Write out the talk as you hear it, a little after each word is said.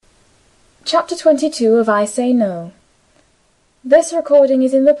Chapter 22 of I Say No. This recording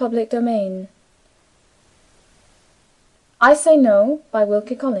is in the public domain. I Say No by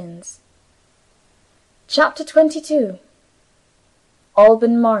Wilkie Collins. Chapter 22.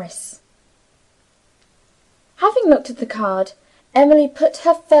 Alban Morris. Having looked at the card, Emily put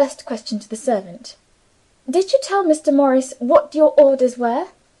her first question to the servant. "Did you tell Mr. Morris what your orders were?"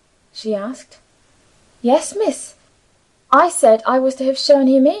 she asked. "Yes, miss. I said I was to have shown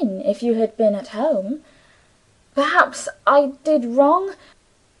him in if you had been at home. Perhaps I did wrong.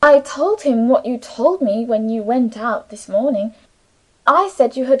 I told him what you told me when you went out this morning. I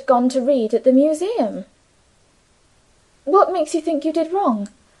said you had gone to read at the museum." "What makes you think you did wrong?"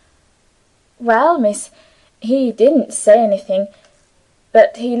 "Well, miss, he didn't say anything,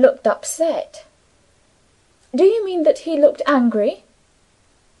 but he looked upset." "Do you mean that he looked angry?"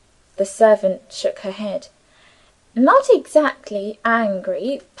 The servant shook her head. "Not exactly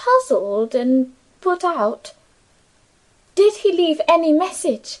angry, puzzled and put out." "Did he leave any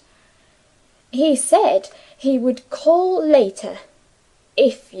message?" "He said he would call later,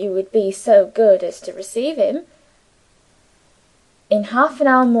 if you would be so good as to receive him." In half an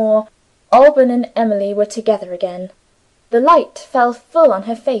hour more, Alban and Emily were together again. The light fell full on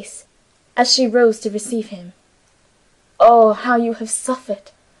her face as she rose to receive him. "Oh, how you have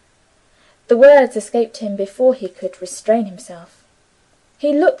suffered!" The words escaped him before he could restrain himself.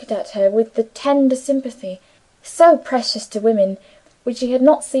 He looked at her with the tender sympathy, so precious to women, which he had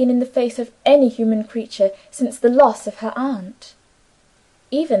not seen in the face of any human creature since the loss of her aunt.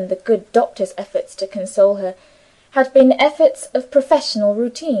 Even the good doctor's efforts to console her had been efforts of professional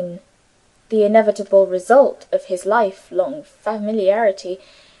routine, the inevitable result of his lifelong familiarity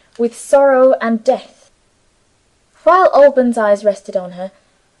with sorrow and death. While Alban's eyes rested on her,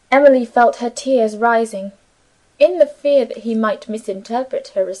 Emily felt her tears rising. In the fear that he might misinterpret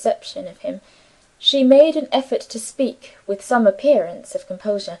her reception of him, she made an effort to speak with some appearance of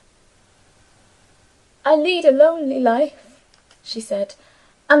composure. "I lead a lonely life," she said,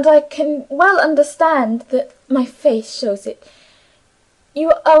 "and I can well understand that my face shows it.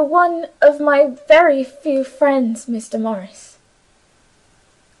 You are one of my very few friends, Mr. Morris."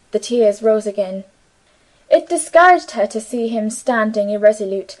 The tears rose again. It discouraged her to see him standing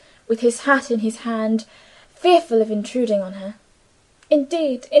irresolute, with his hat in his hand, fearful of intruding on her.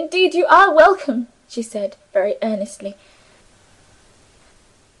 "Indeed, indeed, you are welcome," she said, very earnestly.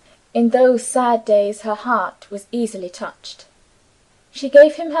 In those sad days her heart was easily touched. She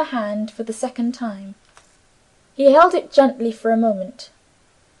gave him her hand for the second time. He held it gently for a moment.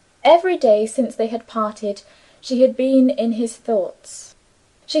 Every day since they had parted, she had been in his thoughts.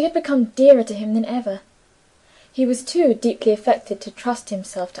 She had become dearer to him than ever. He was too deeply affected to trust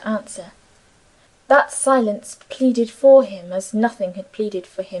himself to answer. That silence pleaded for him as nothing had pleaded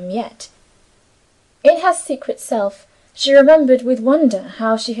for him yet. In her secret self, she remembered with wonder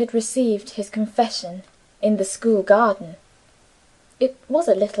how she had received his confession in the school garden. It was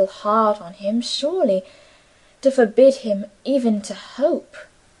a little hard on him, surely, to forbid him even to hope.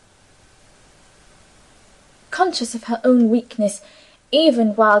 Conscious of her own weakness,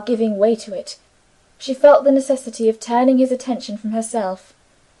 even while giving way to it, she felt the necessity of turning his attention from herself.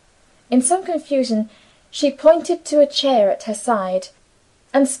 In some confusion, she pointed to a chair at her side,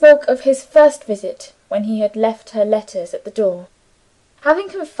 and spoke of his first visit when he had left her letters at the door. Having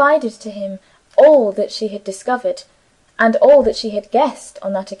confided to him all that she had discovered, and all that she had guessed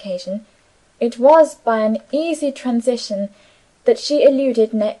on that occasion, it was by an easy transition that she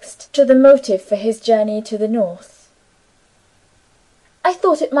alluded next to the motive for his journey to the north. "I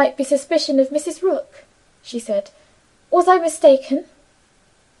thought it might be suspicion of Mrs. Rook," she said. "Was I mistaken?"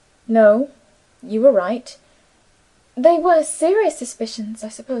 "No, you were right." "They were serious suspicions, I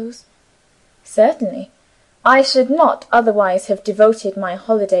suppose?" "Certainly. I should not otherwise have devoted my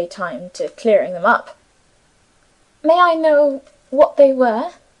holiday time to clearing them up." "May I know what they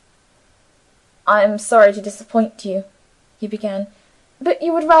were?" "I am sorry to disappoint you," he began. "But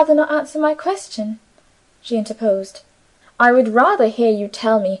you would rather not answer my question," she interposed. "I would rather hear you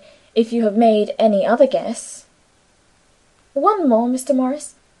tell me if you have made any other guess." "One more, Mr.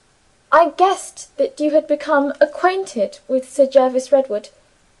 Morris. I guessed that you had become acquainted with Sir Jervis Redwood."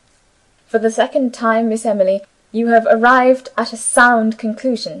 "For the second time, Miss Emily, you have arrived at a sound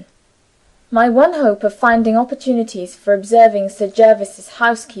conclusion. My one hope of finding opportunities for observing Sir Jervis's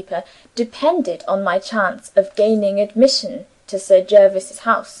housekeeper depended on my chance of gaining admission to Sir Jervis's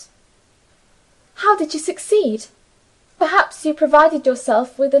house." "How did you succeed? Perhaps you provided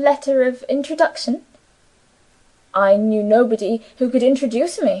yourself with a letter of introduction?" "I knew nobody who could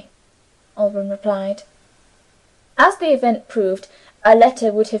introduce me," Alban replied. As the event proved, a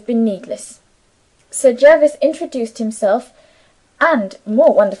letter would have been needless. Sir Jervis introduced himself, and,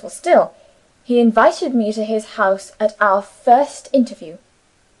 more wonderful still, he invited me to his house at our first interview."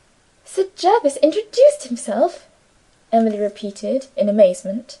 "Sir Jervis introduced himself?" Emily repeated in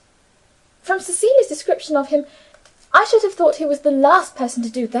amazement. "From Cecilia's description of him, I should have thought he was the last person to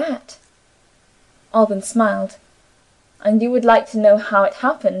do that." Alban smiled. "And you would like to know how it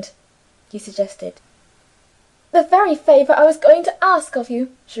happened?" he suggested. "The very favour I was going to ask of you,"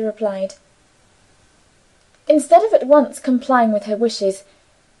 she replied. Instead of at once complying with her wishes,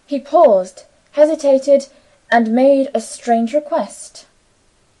 he paused, hesitated, and made a strange request.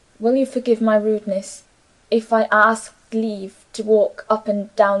 "Will you forgive my rudeness if I ask leave to walk up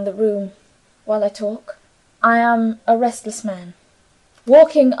and down the room while I talk? I am a restless man.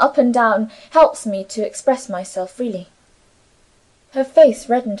 Walking up and down helps me to express myself freely." Her face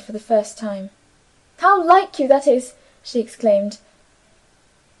reddened for the first time. "How like you that is!" she exclaimed.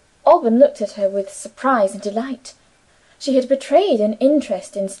 Alban looked at her with surprise and delight. She had betrayed an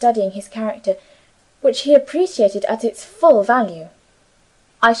interest in studying his character, which he appreciated at its full value.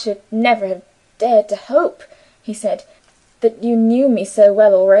 "I should never have dared to hope," he said, "that you knew me so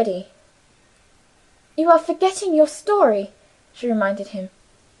well already." "You are forgetting your story," she reminded him.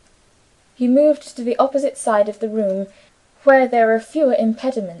 He moved to the opposite side of the room, where there were fewer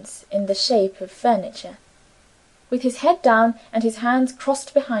impediments in the shape of furniture. With his head down and his hands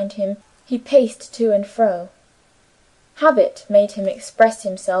crossed behind him, he paced to and fro. Habit made him express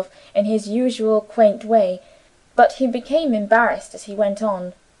himself in his usual quaint way, but he became embarrassed as he went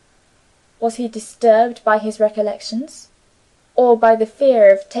on. Was he disturbed by his recollections, or by the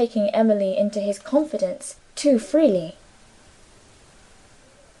fear of taking Emily into his confidence too freely?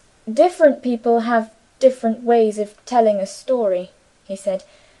 "Different people have different ways of telling a story," he said.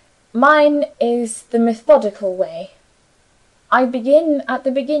 "Mine is the methodical way. I begin at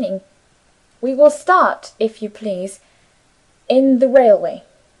the beginning. We will start, if you please, in the railway.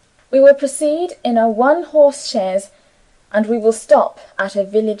 We will proceed in a one-horse chaise, and we will stop at a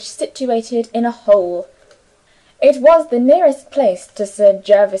village situated in a hole. It was the nearest place to Sir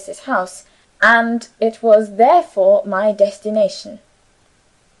Jervis's house, and it was therefore my destination.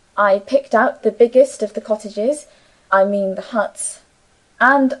 I picked out the biggest of the cottages, I mean the huts,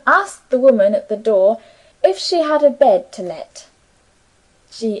 and asked the woman at the door if she had a bed to let.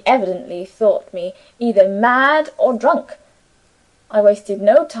 She evidently thought me either mad or drunk. I wasted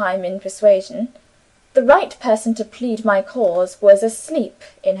no time in persuasion. The right person to plead my cause was asleep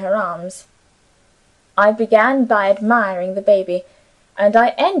in her arms. I began by admiring the baby, and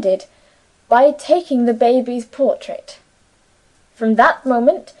I ended by taking the baby's portrait. From that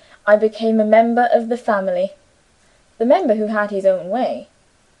moment I became a member of the family, the member who had his own way.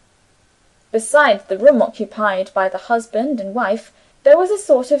 Besides the room occupied by the husband and wife, there was a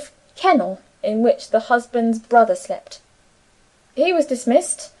sort of kennel in which the husband's brother slept. He was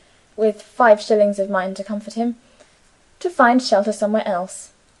dismissed, with 5 shillings of mine to comfort him, to find shelter somewhere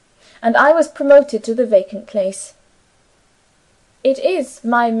else, and I was promoted to the vacant place. It is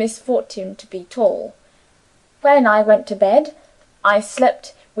my misfortune to be tall. When I went to bed, I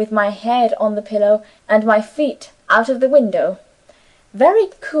slept with my head on the pillow and my feet out of the window, very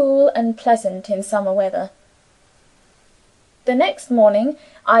cool and pleasant in summer weather. The next morning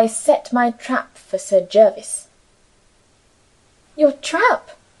I set my trap for Sir Jervis." "Your trap?"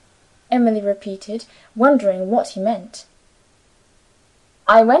 Emily repeated, wondering what he meant.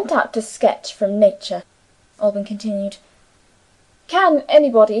 "I went out to sketch from nature," Alban continued. "Can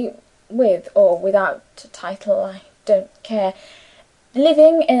anybody, with or without a title, I don't care,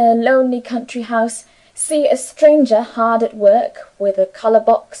 living in a lonely country house, see a stranger hard at work with a colour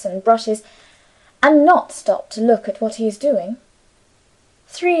box and brushes, and not stop to look at what he is doing?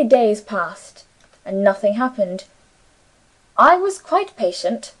 3 days passed, and nothing happened. I was quite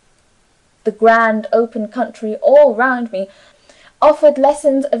patient. The grand open country all round me offered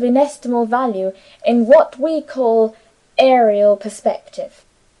lessons of inestimable value in what we call aerial perspective.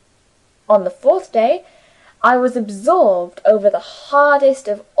 On the 4th day I was absorbed over the hardest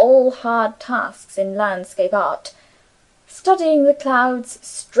of all hard tasks in landscape art, studying the clouds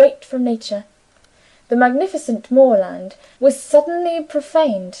straight from nature. The magnificent moorland was suddenly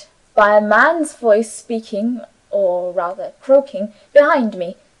profaned by a man's voice speaking, or rather croaking, behind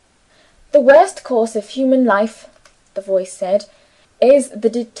me. 'The worst course of human life,' the voice said, 'is the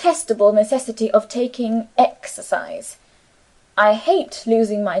detestable necessity of taking exercise. I hate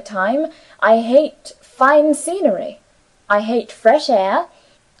losing my time. I hate fine scenery. I hate fresh air.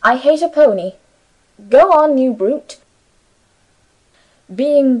 I hate a pony. Go on, you brute!'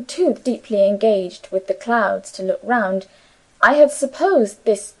 Being too deeply engaged with the clouds to look round, I had supposed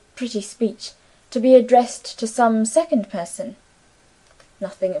this pretty speech to be addressed to some second person.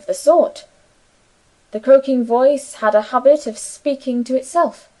 Nothing of the sort. The croaking voice had a habit of speaking to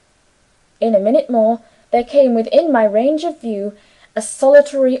itself. In a minute more there came within my range of view a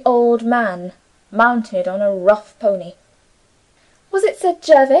solitary old man, mounted on a rough pony. Was it Sir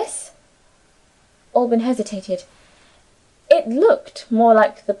Jervis? Alban hesitated. It looked more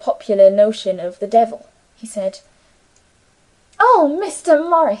like the popular notion of the devil, he said. Oh, Mr.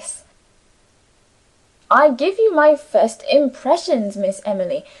 Morris! I give you my first impressions, Miss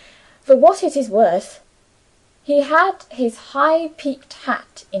Emily, for what it is worth. He had his high-peaked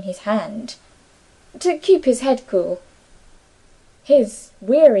hat in his hand, to keep his head cool. His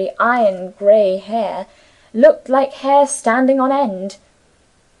weary iron-grey hair looked like hair standing on end.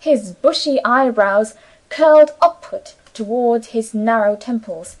 His bushy eyebrows curled upward towards his narrow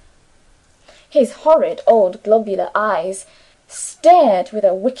temples. His horrid old globular eyes stared with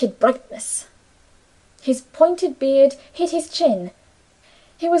a wicked brightness. His pointed beard hid his chin.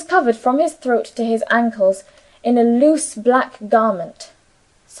 He was covered from his throat to his ankles in a loose black garment,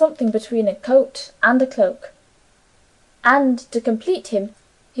 something between a coat and a cloak. And, to complete him,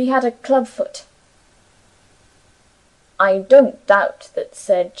 he had a club-foot. I don't doubt that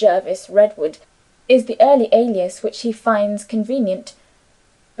Sir Jervis Redwood is the early alias which he finds convenient,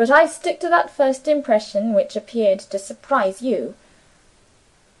 but I stick to that first impression which appeared to surprise you.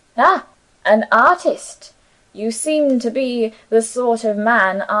 Ah, an artist! You seem to be the sort of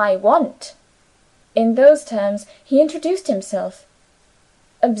man I want. In those terms he introduced himself.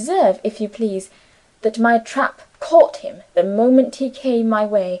 Observe, if you please, that my trap caught him the moment he came my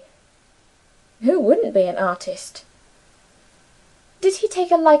way. Who wouldn't be an artist? Did he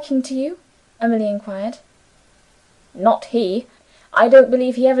take a liking to you? Emily inquired. Not he. I don't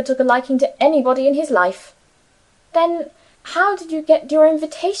believe he ever took a liking to anybody in his life. Then how did you get your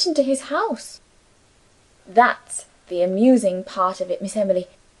invitation to his house? That's the amusing part of it, Miss Emily.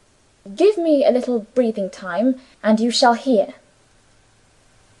 Give me a little breathing time, and you shall hear.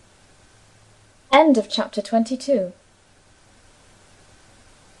 End of chapter 22.